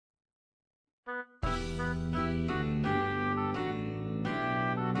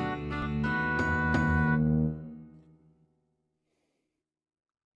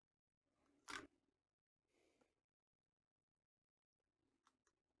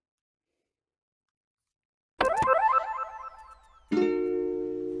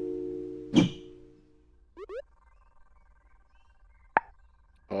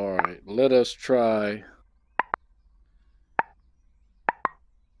Alright, let us try.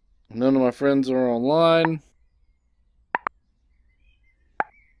 None of my friends are online.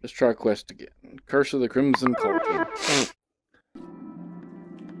 Let's try quest again. Curse of the Crimson Cauldron.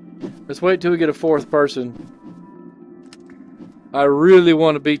 Let's wait till we get a fourth person. I really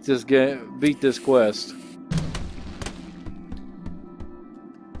want to beat this game, beat this quest.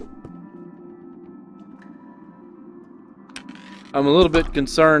 I'm a little bit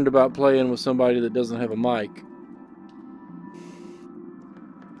concerned about playing with somebody that doesn't have a mic.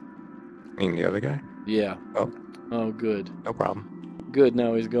 You mean the other guy? Yeah. Oh. Oh, good. No problem. Good,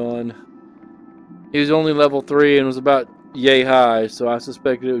 now he's gone. He was only level 3 and was about yay high, so I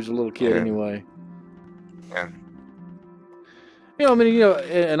suspected it was a little kid anyway. Yeah. You know, I mean, you know,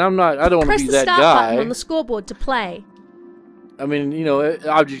 and I'm not, I don't want to be that guy. Press the start button on the scoreboard to play. I mean, you know,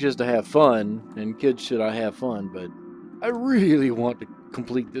 object is to have fun, and kids should have fun, but I really want to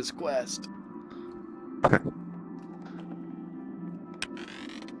complete this quest. Okay.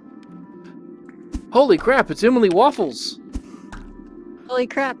 Holy crap, it's Emily Waffles. Holy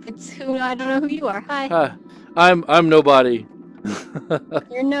crap, it's who I don't know who you are. Hi. Hi. I'm nobody.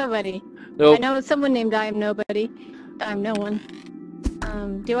 You're nobody. Nope. I know someone named I am nobody. I'm no one.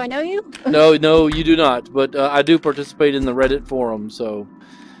 Do I know you? No, you do not, but I do participate in the Reddit forum, so.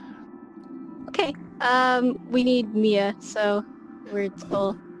 Okay. We need Mia, so we're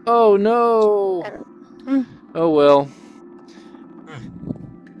full. Oh no. Oh well.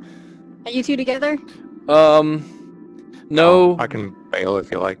 Are you two together? No. I can bail if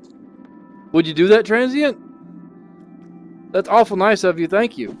you like. Would you do that, Transient? That's awful nice of you,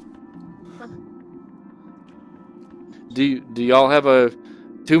 thank you. Do y'all have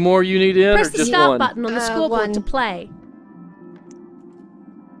two more you need in, Press or the just start one? button on the scoreboard one. to play.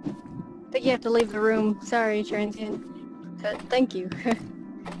 But you have to leave the room. Sorry, transient. Thank you.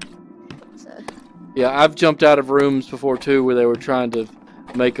 Yeah, I've jumped out of rooms before too, where they were trying to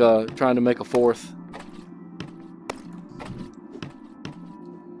make a fourth.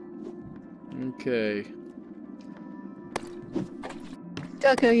 Okay.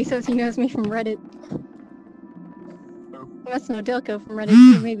 Delco, he says he knows me from Reddit. You must know Delco from Reddit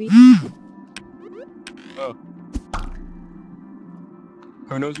too, maybe. Oh.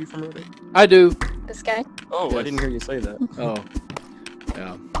 Who knows you from Reddit? I do. This guy? Oh, Yes. I didn't hear you say that. Oh.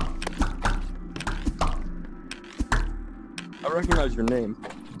 Yeah. I recognize your name.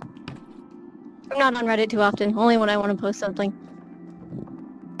 I'm not on Reddit too often, only when I want to post something.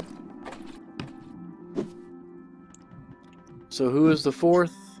 So who is the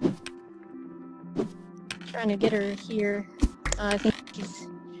fourth? Trying to get her here. I think he's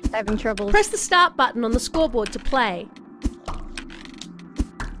having trouble. Press the start button on the scoreboard to play.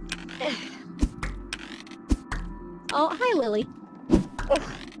 Oh, hi, Lily.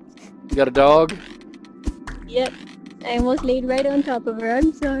 You got a dog? Yep. I almost laid right on top of her.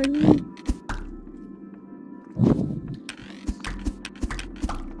 I'm sorry.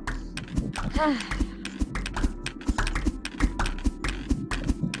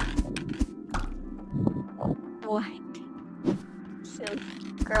 What? Silly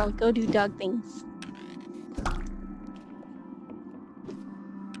girl, go do dog things.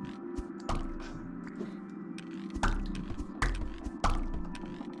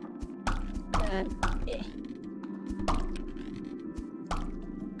 Eh.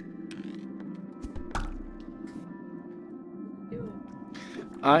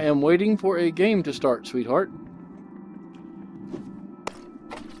 I am waiting for a game to start, sweetheart.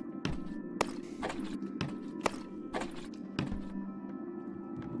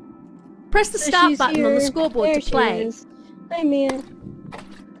 Press the start She's button on the here. scoreboard There to she play. is. Hi, Mia.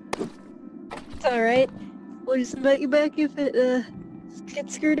 It's alright. We'll just invite you back if it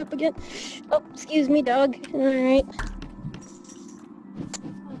gets screwed up again. Oh, excuse me, dog. Alright.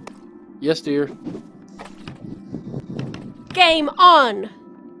 Yes, dear. Game on!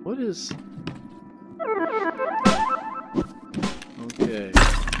 What is... Okay.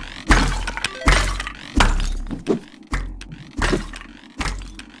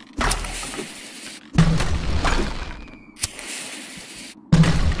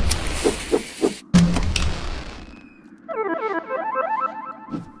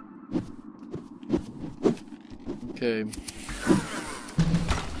 Okay.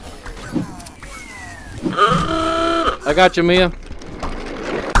 I got you, Mia.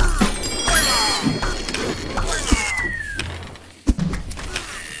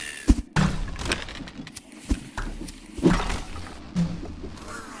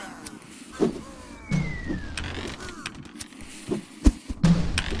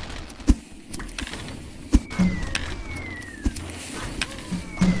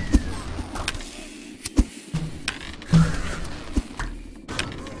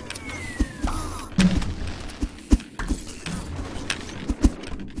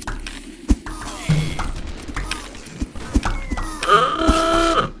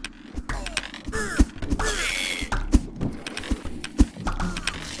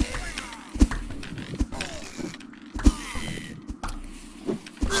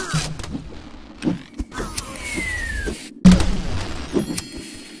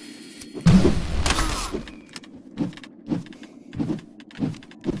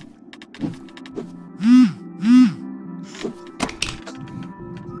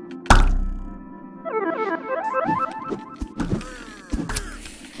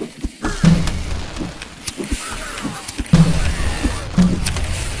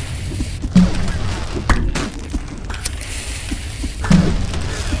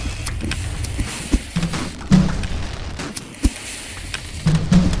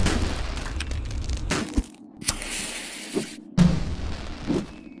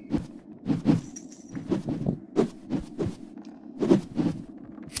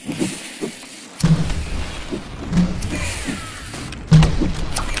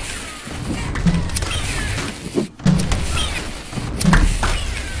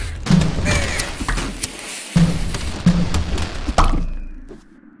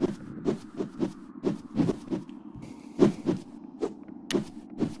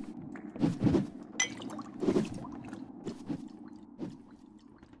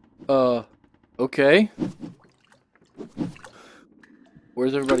 Okay.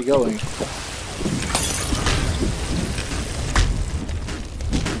 Where's everybody going?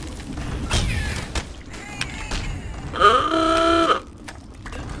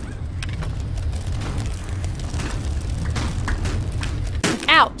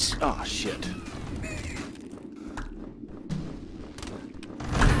 Ouch! Oh, shit.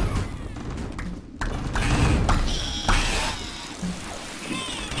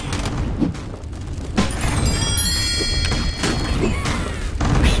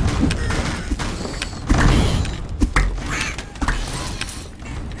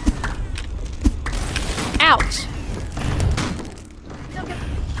 Ouch!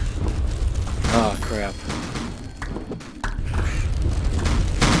 Ah, crap.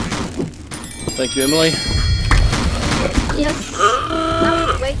 Thank you, Emily. Yes.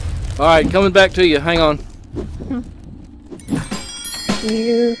 Oh, wait. Alright, coming back to you. Hang on.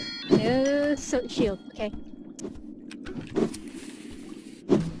 You. So shield. Okay.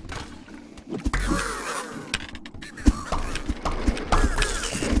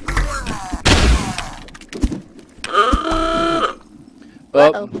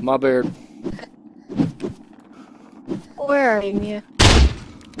 Oh, Uh-oh. my beard. Where are you, Mia?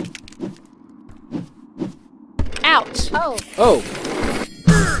 Ouch! Oh. Oh.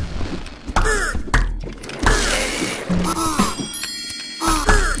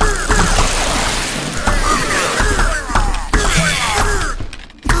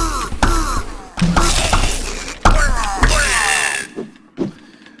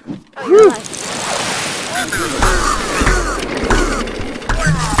 Oh, you're alive.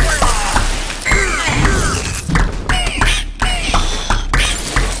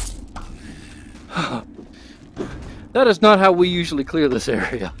 That is not how we usually clear this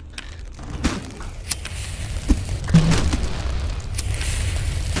area.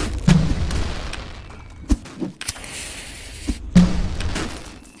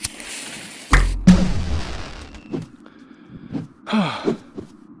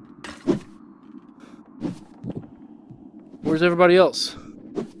 Where's everybody else?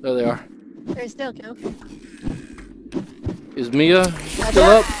 There they are. There's Delco. Is Mia still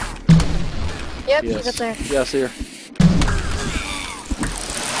up? Yep, Yes. she's up there. Yeah, I see her.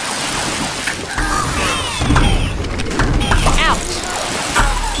 Ouch!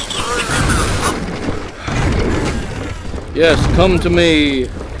 Yes, come to me.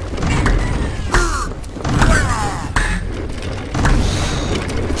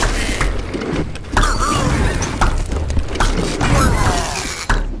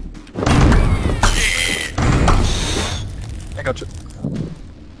 I got you.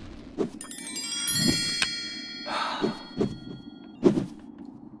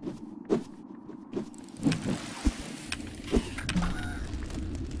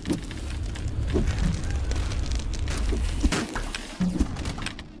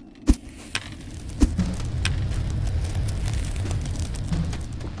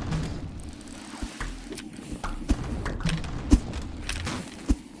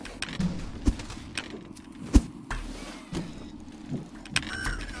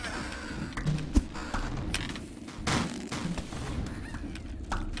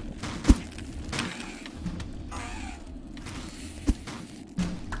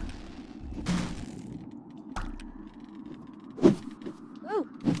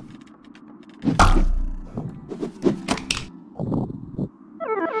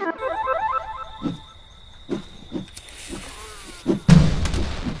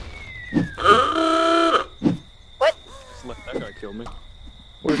 me.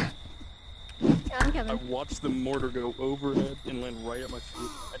 Where's... Yeah, I'm I coming. watched the mortar go overhead and land right at my feet.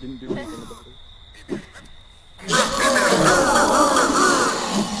 I didn't do anything about it.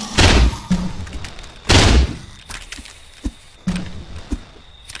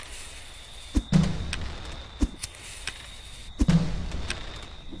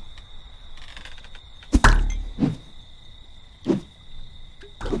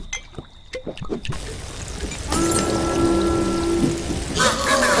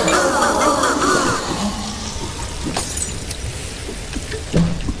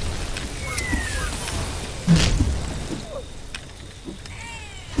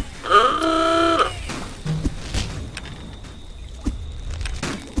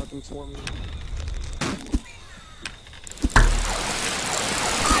 Nothing's for me.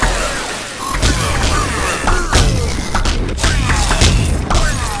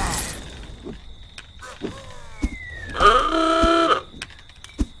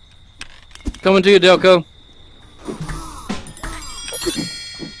 Coming to you, Delco.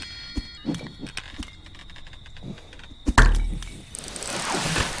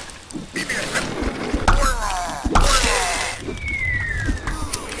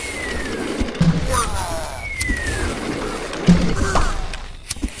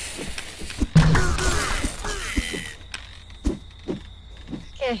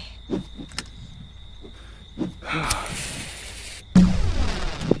 Okay.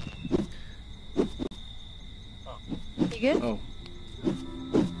 You good? Oh.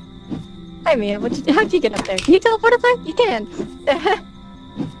 Hi, Mia. How'd you get up there? Can you teleport up there? You can.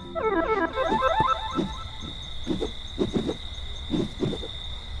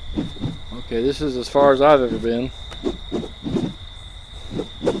 Okay, this is as far as I've ever been.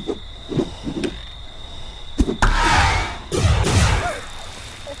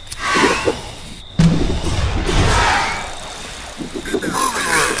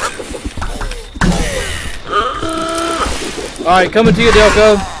 Alright, coming to you,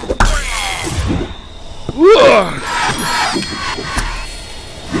 Delco. Whoa!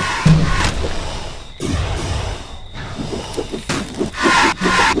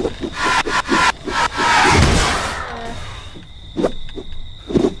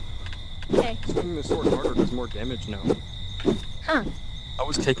 Okay. Swinging the sword harder does more damage now. Huh. I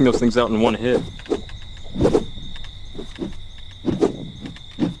was taking those things out in one hit.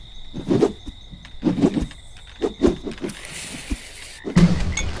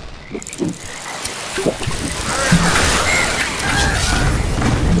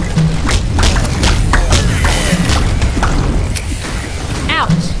 Ouch.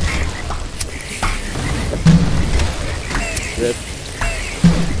 Good.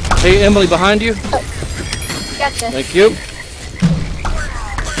 Hey, Emily, behind you. Gotcha. Thank you.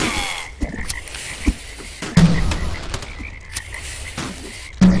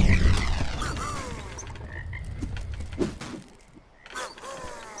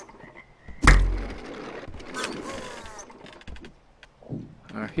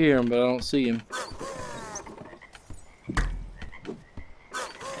 I hear him, but I don't see him.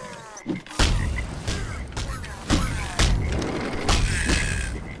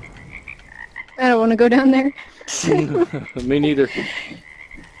 I don't want to go down there. Me neither.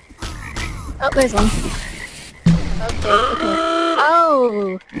 Oh, there's one. Okay, okay.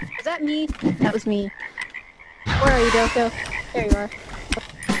 Oh! Was that me? That was me. Where are you, Delco? There you are.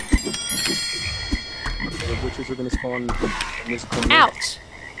 The witches are gonna spawn in this corner. Ouch.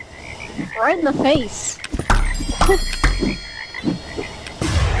 Right in the face.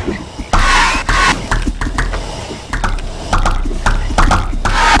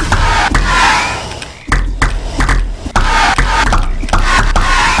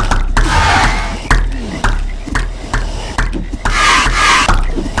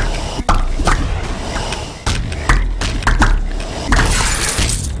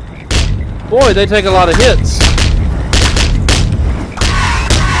 Boy, they take a lot of hits.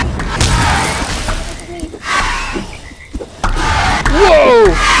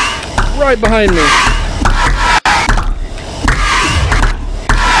 Whoa! Right behind me.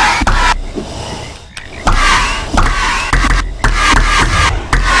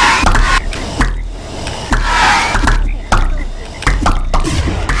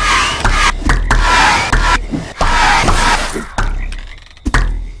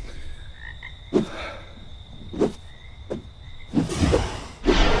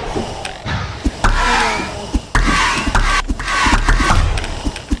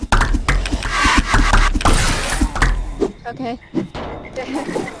 Okay.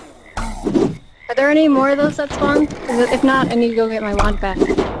 Are there any more of those that spawn? 'Cause if not, I need to go get my wand back.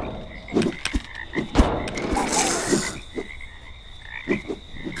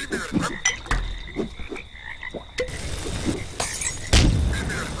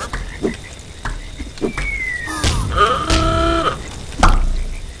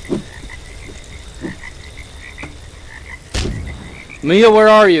 Mia, where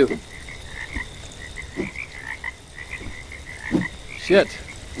are you? Shit.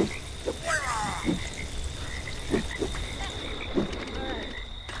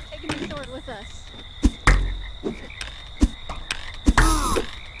 Taking the sword with us.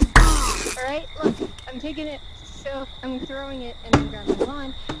 Alright, look, I'm taking it, so I'm throwing it and then grabbing the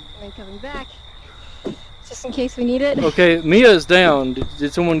wand and then coming back. Just in case we need it. Okay, Mia is down.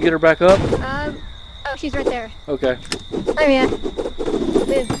 Did someone get her back up? Oh, she's right there. Okay. Hi, Mia.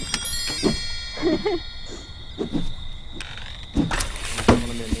 Liz.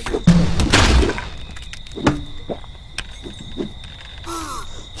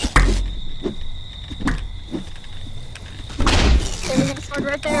 Sword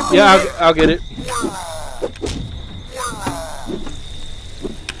right there. Yeah, I'll get it.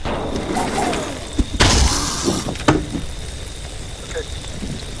 Okay.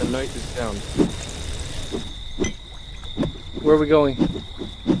 The knight is down. Where are we going?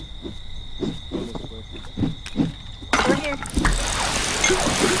 Over here.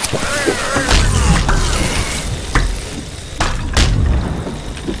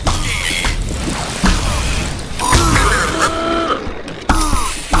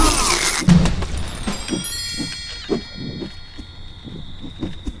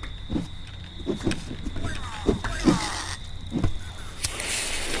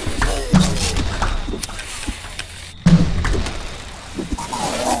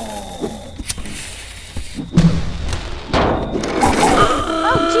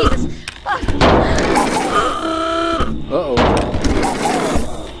 Uh-oh.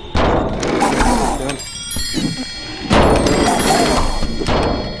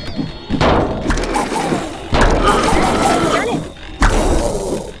 Darn it!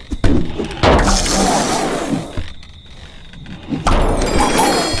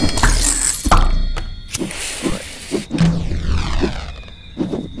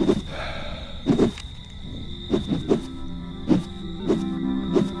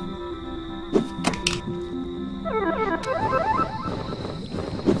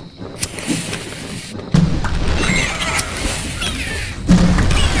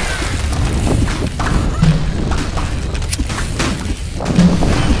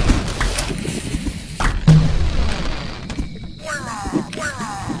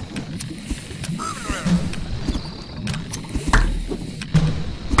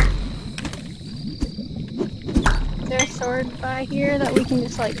 Is there a sword by here that we can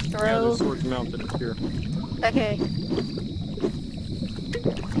just like Yeah, throw? the sword's mounted up here. Okay.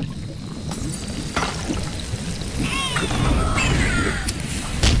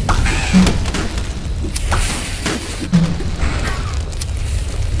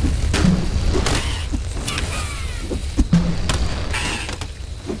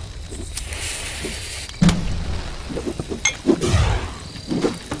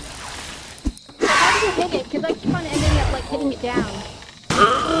 So how do you hit it? Because I keep on ending up like hitting it down.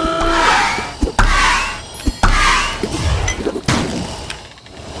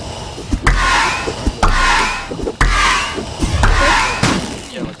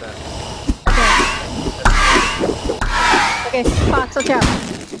 Yeah, like that. Okay, Fox, watch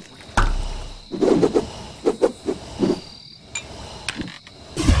out.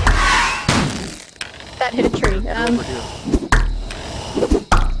 That hit a tree. Over here.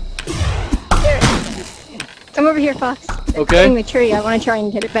 Here. Come over here, Fox. It's Okay. hitting the tree. I want to try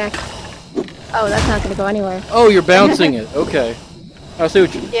and hit it back. Oh, that's not going to go anywhere. Oh, you're bouncing it. Okay. I see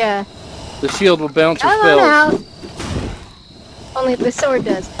what you... Yeah. The shield will bounce your Come on spells. out. Only the sword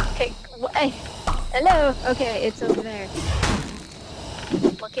does. Okay. Hey. Hello. Okay, it's over there.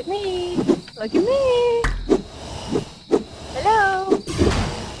 Look at me. Look at me. Hello.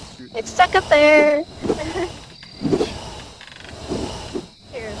 It's stuck up there.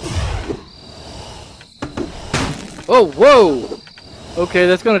 Here. Oh, whoa! Okay,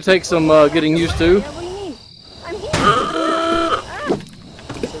 that's gonna take some getting used to. Yeah, what do you mean? I'm here. Ah.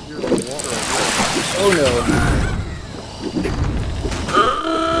 It says you're in the water right here. Oh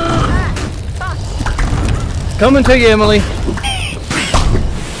Ah. Fox. no. Coming to you, Emily.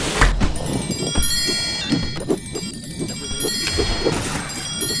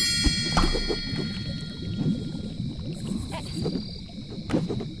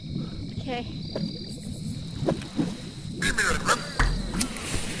 Okay.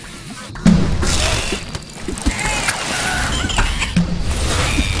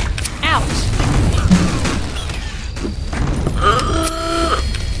 Ouch.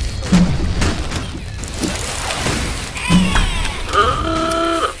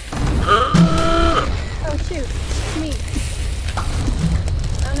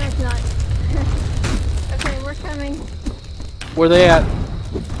 Where they at?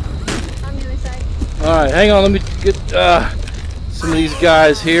 On the other side. Alright, hang on, let me get some of these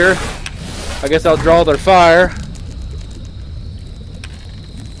guys here. I guess I'll draw their fire.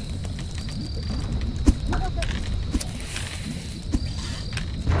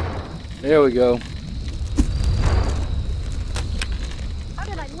 There we go. How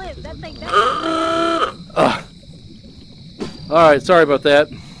did I live? That thing died. Alright, sorry about that.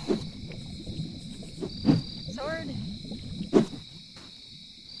 Sword.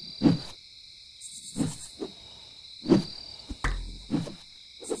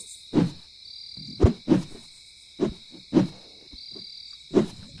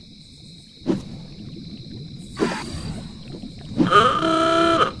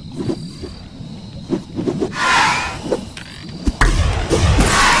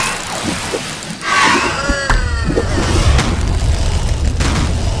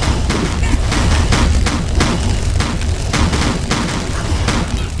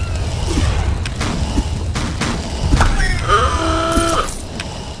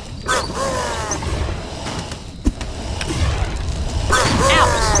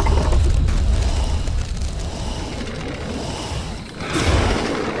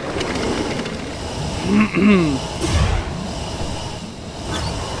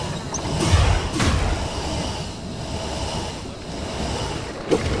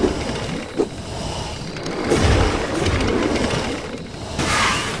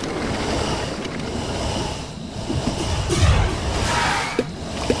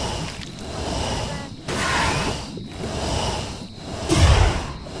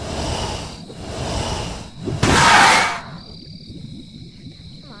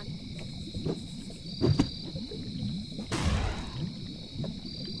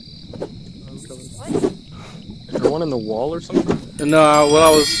 Is there one in the wall or something? No,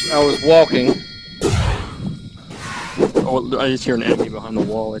 well, I was walking. Oh, I just hear an enemy behind the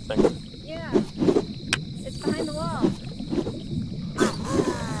wall, I think. Yeah. It's behind the wall.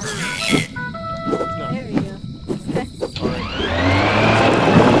 No. There you go.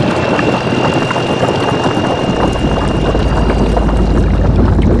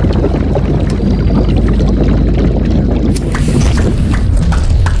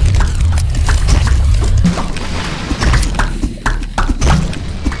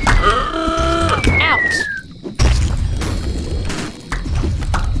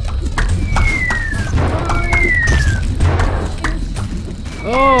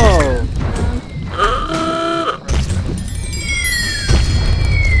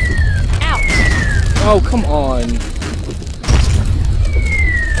 Oh, come on.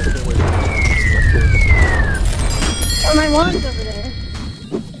 Oh, my wand's over there.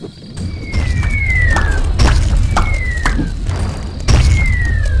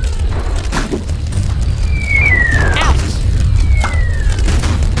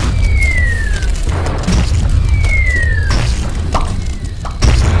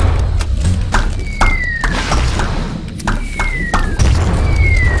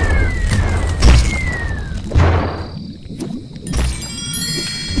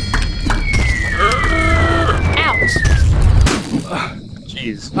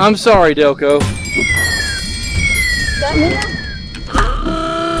 Jeez. I'm sorry, Delco. Is that Mia?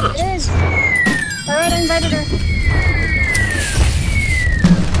 It is. Alright, I invited her.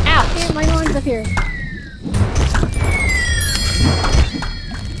 Here, my wand's up here.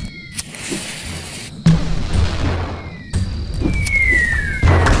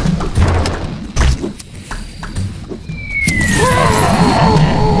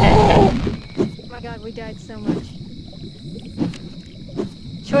 Oh my god, we died so much.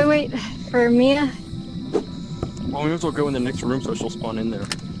 Should we wait for Mia? Well, we might as well go in the next room so she'll spawn in there.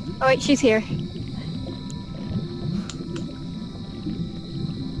 Oh wait, she's here.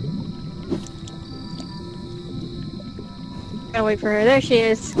 Gotta wait for her. There she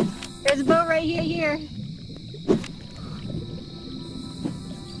is. There's a boat right here.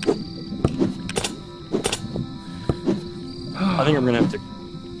 I think I'm gonna have to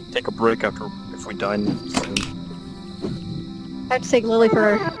take a break after if we die soon. I have to take Lily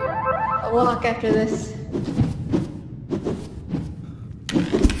for a walk after this.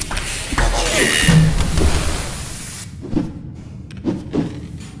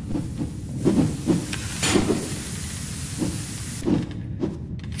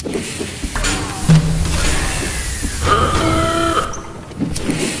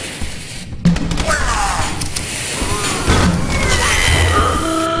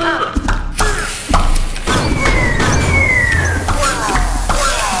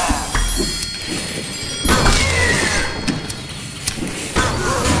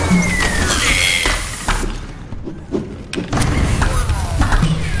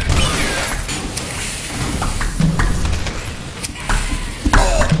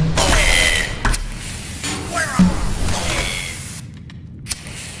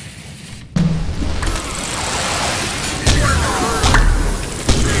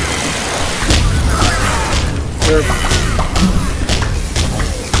 God.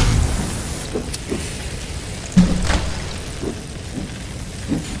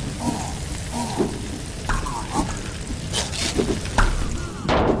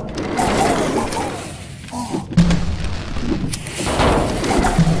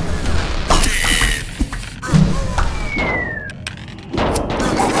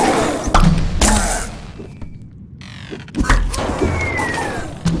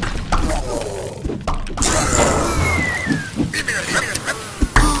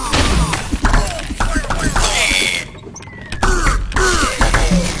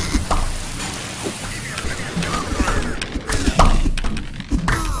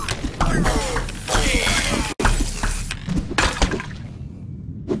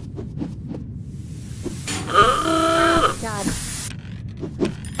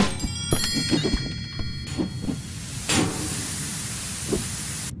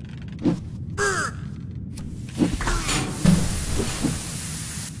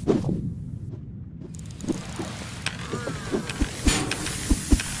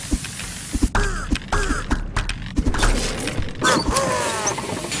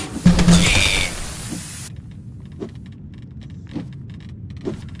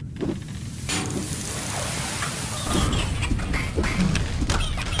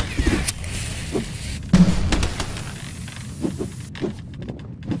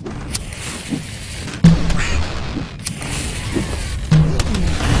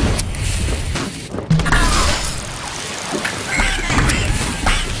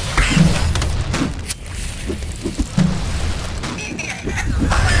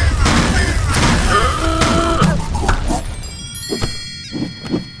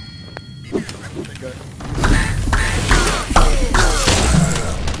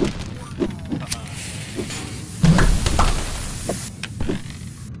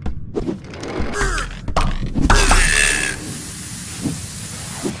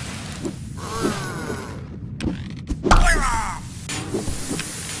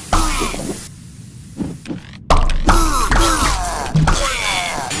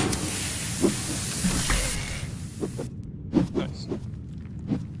 Nice.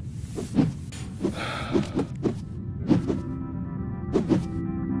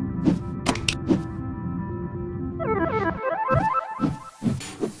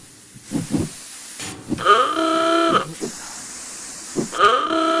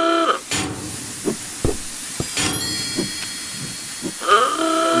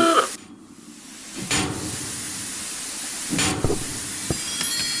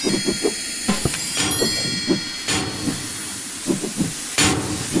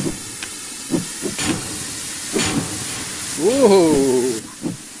 Whoa!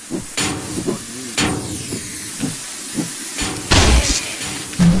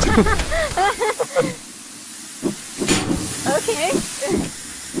 Okay.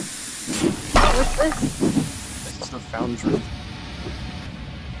 What's this? This is the foundry.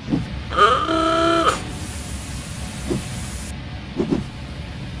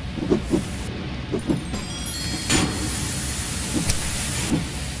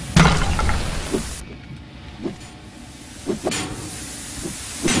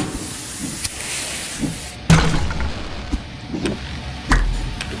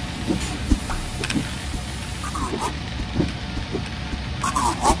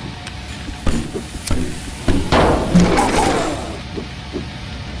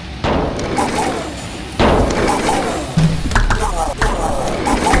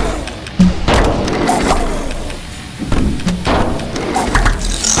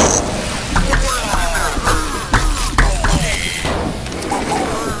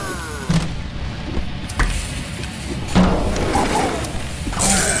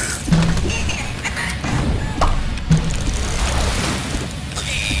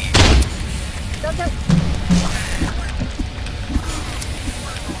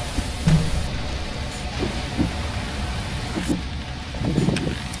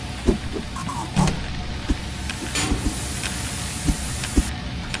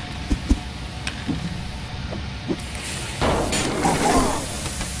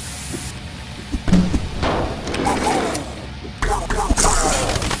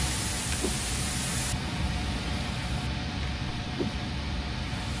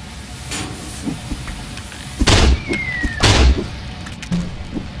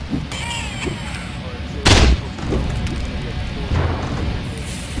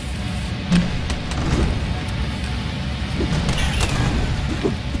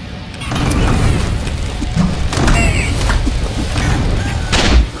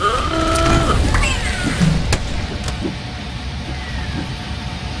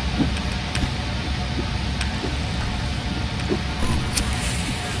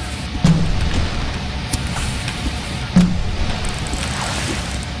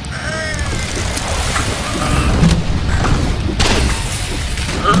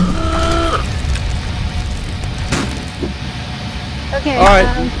 Okay. All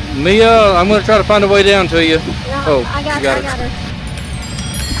right, Mia, I'm gonna try to find a way down to you. No, Oh, I got you her. got I it. got her.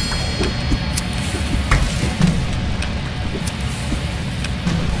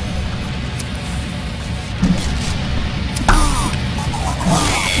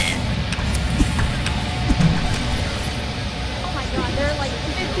 Oh my god, there are like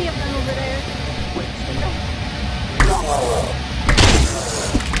 50 of them over there.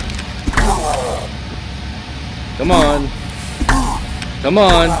 Come on. Come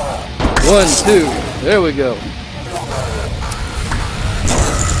on. 1, 2. There we go.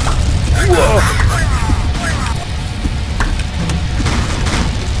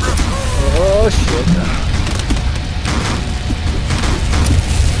 Oh shit.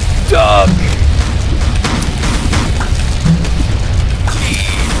 Duck!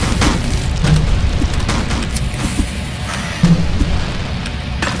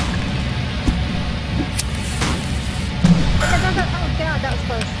 Oh god, that was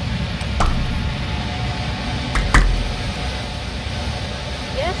close.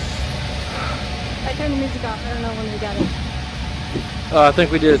 Yes? I turned the music off. I don't know when we got it. I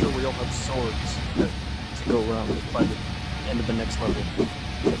think we did. So we all have swords to go around by the end of the next level.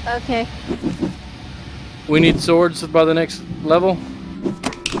 Okay. We need swords by the next level.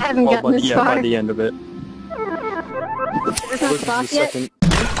 I haven't Well, gotten this far. by the end of it. There's not This the boss is the yet?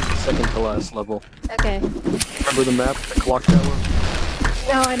 second to last level. Okay. Remember the map, the clock tower?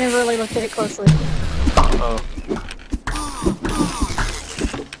 No, I never really looked at it closely. Oh.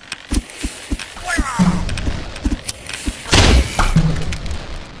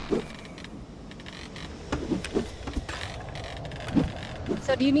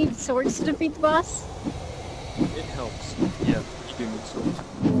 So do you need swords to defeat the boss? It helps. Yeah, you do need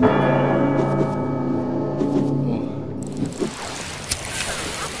swords.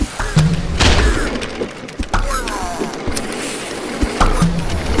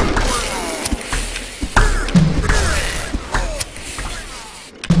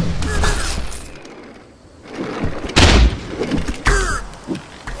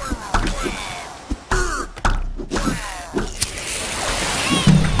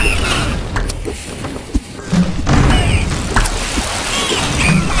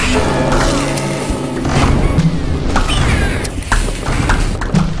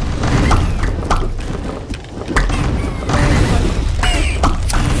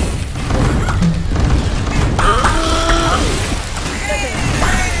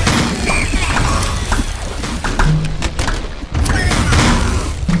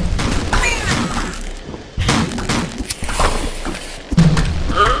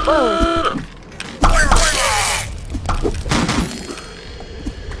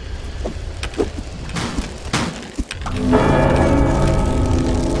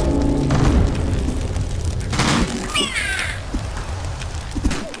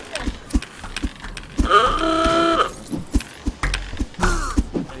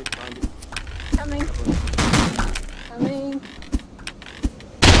 Coming. Coming.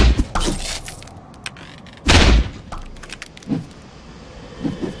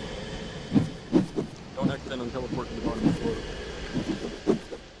 Don't accidentally teleport to the bottom of the floor.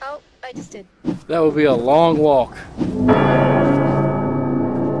 Oh, I just did. That would be a long walk.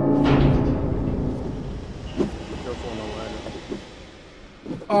 Careful on the ladder.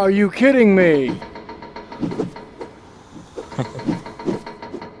 Are you kidding me?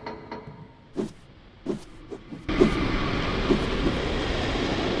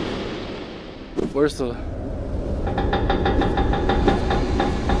 Where's the...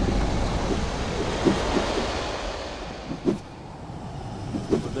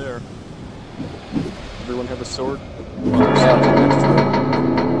 Over there. Everyone have a sword?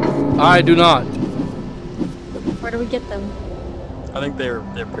 I do not. Where do we get them? I think they're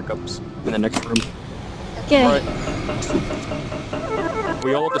pickups in the next room. Okay. Alright.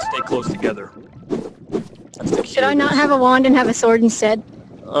 We all have to stay close together. That's the key. Should I not have a wand and have a sword instead?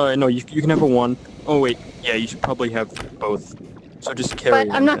 No, you can have a wand. Oh wait, yeah, you should probably have both. So just carry.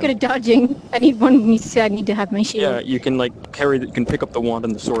 But I'm not good at dodging. I need one. I need to have my shield. Yeah, you can like carry. You can pick up the wand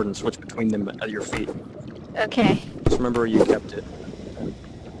and the sword and switch between them at your feet. Okay. Just remember where you kept it.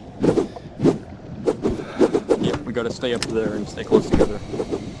 Yeah, we gotta stay up there and stay close together.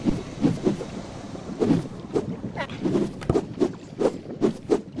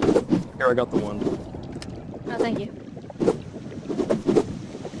 Here, I got the wand. Oh, thank you.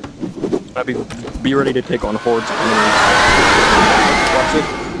 Be ready to take on hordes of enemies. Watch it.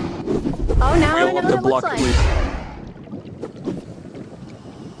 Oh, now We I all know have what to it block looks at like. least.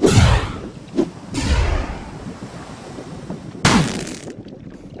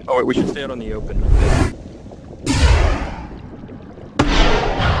 Oh wait, we should stay out on the open.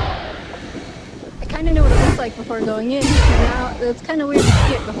 like before going in. Now it's kind of weird to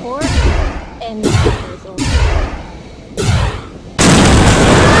see it before and after. So.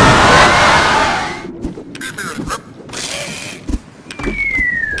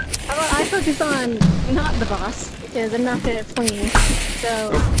 How about I focus on not the boss because I'm not good at swinging.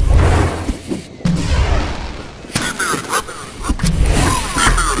 So.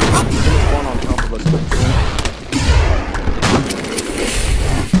 One on top of us.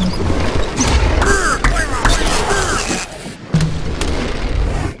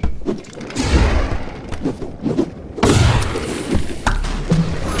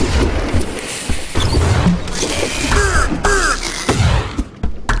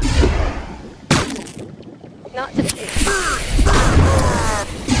 Not today.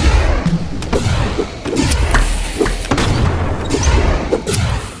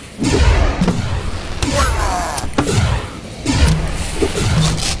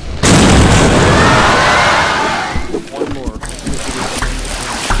 One more.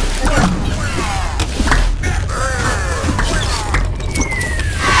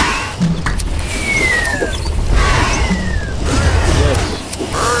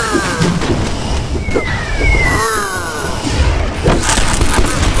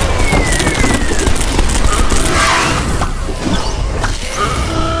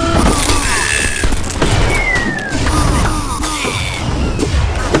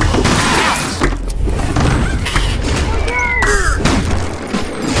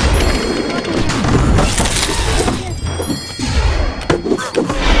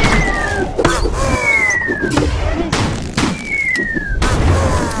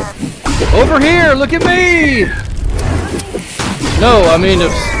 Over here, look at me! No, I mean,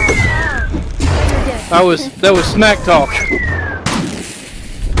 if that was smack talk.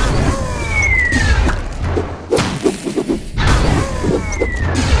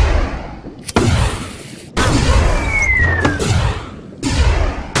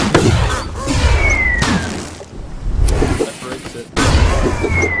 That breaks it.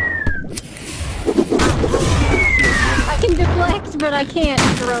 I can deflect, but I can't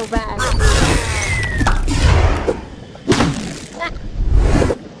throw back.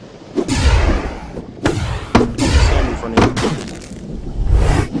 Stand in front of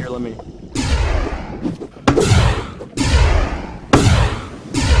you. Here, let me.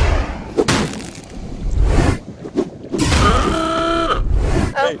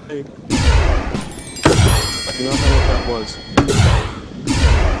 Hey, hey. I do not know what that was.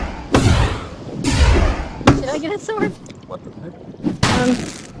 Should I get a sword? What the heck?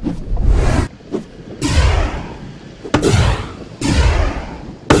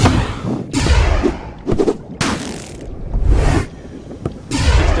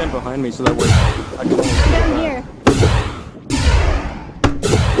 Should stand behind me so that way I can almost I'm get down back. here.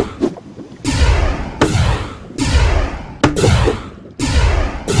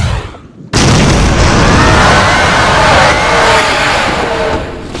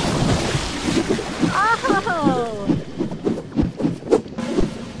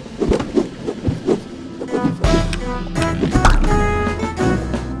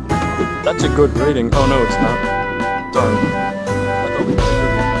 That's a good rating. Oh no, it's not. Darn. I thought we did.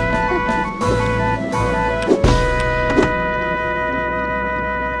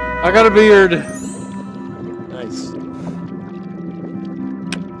 I got a beard. Nice.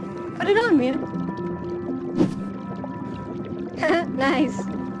 Put it on, man. Nice.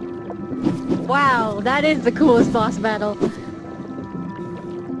 Wow, that is the coolest boss battle.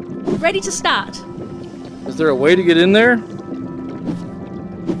 Ready to start. Is there a way to get in there?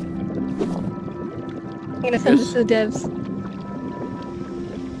 I'm gonna send this to the devs.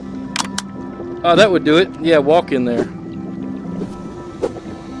 Oh, that would do it. Yeah, walk in there.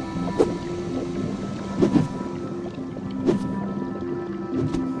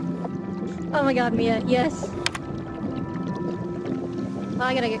 Oh my god, Mia, yes. Oh,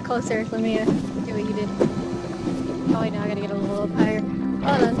 I gotta get closer. Let me do what you did. Oh wait, no, I gotta get a little up higher.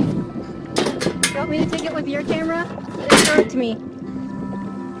 Hold on. You want me to take it with your camera? Throw it to me.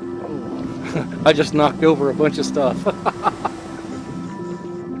 I just knocked over a bunch of stuff.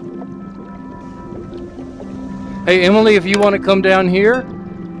 Hey, Emily, if you want to come down here,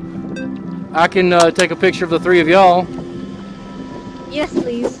 I can take a picture of the three of y'all. Yes,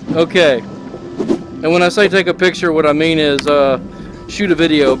 please. Okay. And when I say take a picture, what I mean is shoot a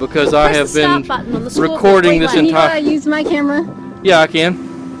video because I Press have the start been button on the scoreboard recording this button. Can you entire. use my camera? Yeah, I can.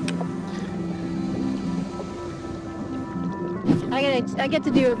 I get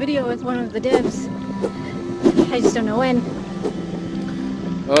to do a video with one of the devs. I just don't know when.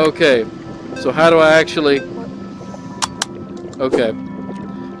 Okay. So how do I actually? Okay.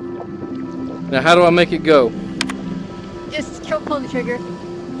 Now, how do I make it go? Just pull the trigger.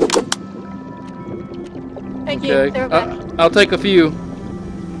 Thank Okay. you. Throw it back. I'll take a few.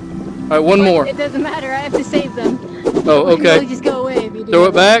 All right, one more. It doesn't matter. I have to save them. Oh, okay. They'll just go away if you do. Throw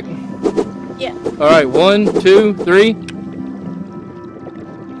it back. Yeah. All right, 1, 2, 3.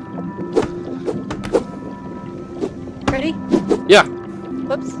 Ready? Yeah.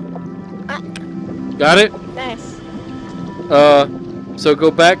 Whoops. Got it. Nice. So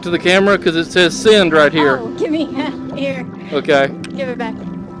go back to the camera because it says send right here. Oh, give me here. Okay. Give it back.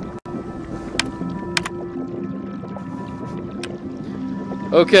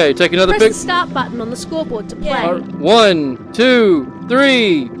 Okay, take another Press the pic. start button on the scoreboard to play. Yeah. 1, 2,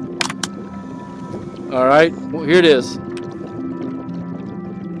 3. All right, well, here it is.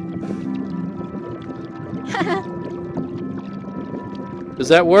 Does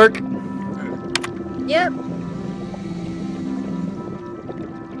that work? Yep.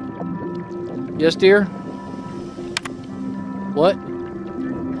 Yes, dear? What?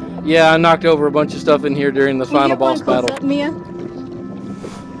 Yeah, I knocked over a bunch of stuff in here during the Can you final get one boss close battle. up, Mia?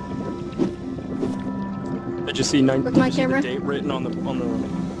 I just see With my the camera? date written on the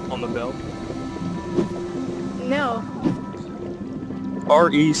bell. No.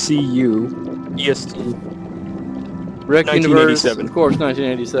 RECUEST. Rec Universe, 1987. of course,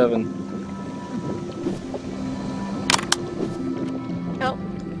 1987. Oh.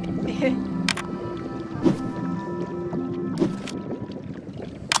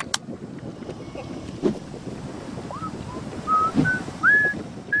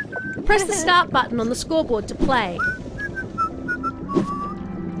 Press the start button on the scoreboard to play.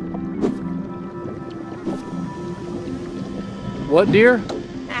 What, dear?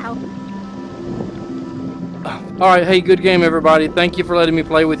 Ow. All right, hey, good game, everybody. Thank you for letting me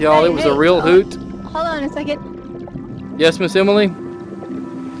play with y'all. Hey, It was a hey, real hoot. Hold on a second. Yes, Miss Emily?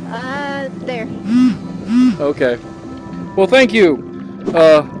 There. Okay. Well, thank you.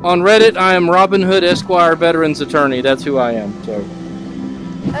 On Reddit, I am Robin Hood Esquire Veterans Attorney. That's who I am. So,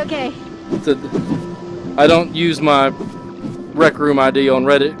 Okay. I don't use my Rec Room ID on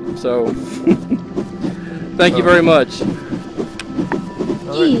Reddit. So, thank you very much.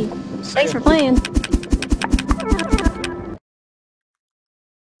 Yee. Thanks for playing.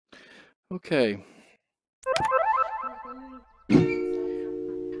 Okay.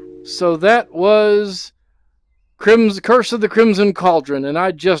 So that was Curse of the Crimson Cauldron, and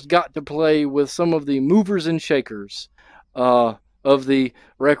I just got to play with some of the movers and shakers of the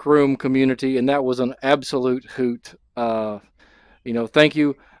Rec Room community, and that was an absolute hoot. Thank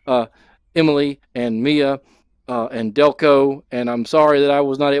you, Emily and Mia and Delco, and I'm sorry that I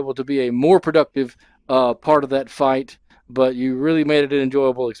was not able to be a more productive part of that fight, but you really made it an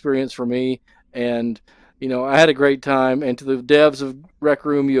enjoyable experience for me, and I had a great time. And to the devs of Rec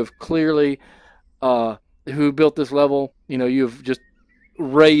Room, you have clearly who built this level, you've just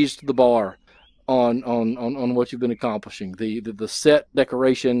raised the bar on what you've been accomplishing. The set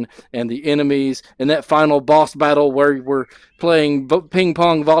decoration and the enemies and that final boss battle where we're playing ping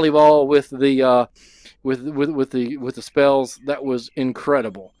pong volleyball with the with the spells, that was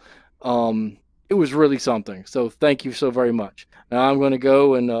incredible. It was really something. So thank you so very much. Now I'm going to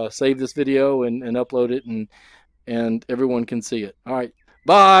go and save this video and upload it, and everyone can see it. All right,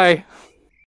 bye.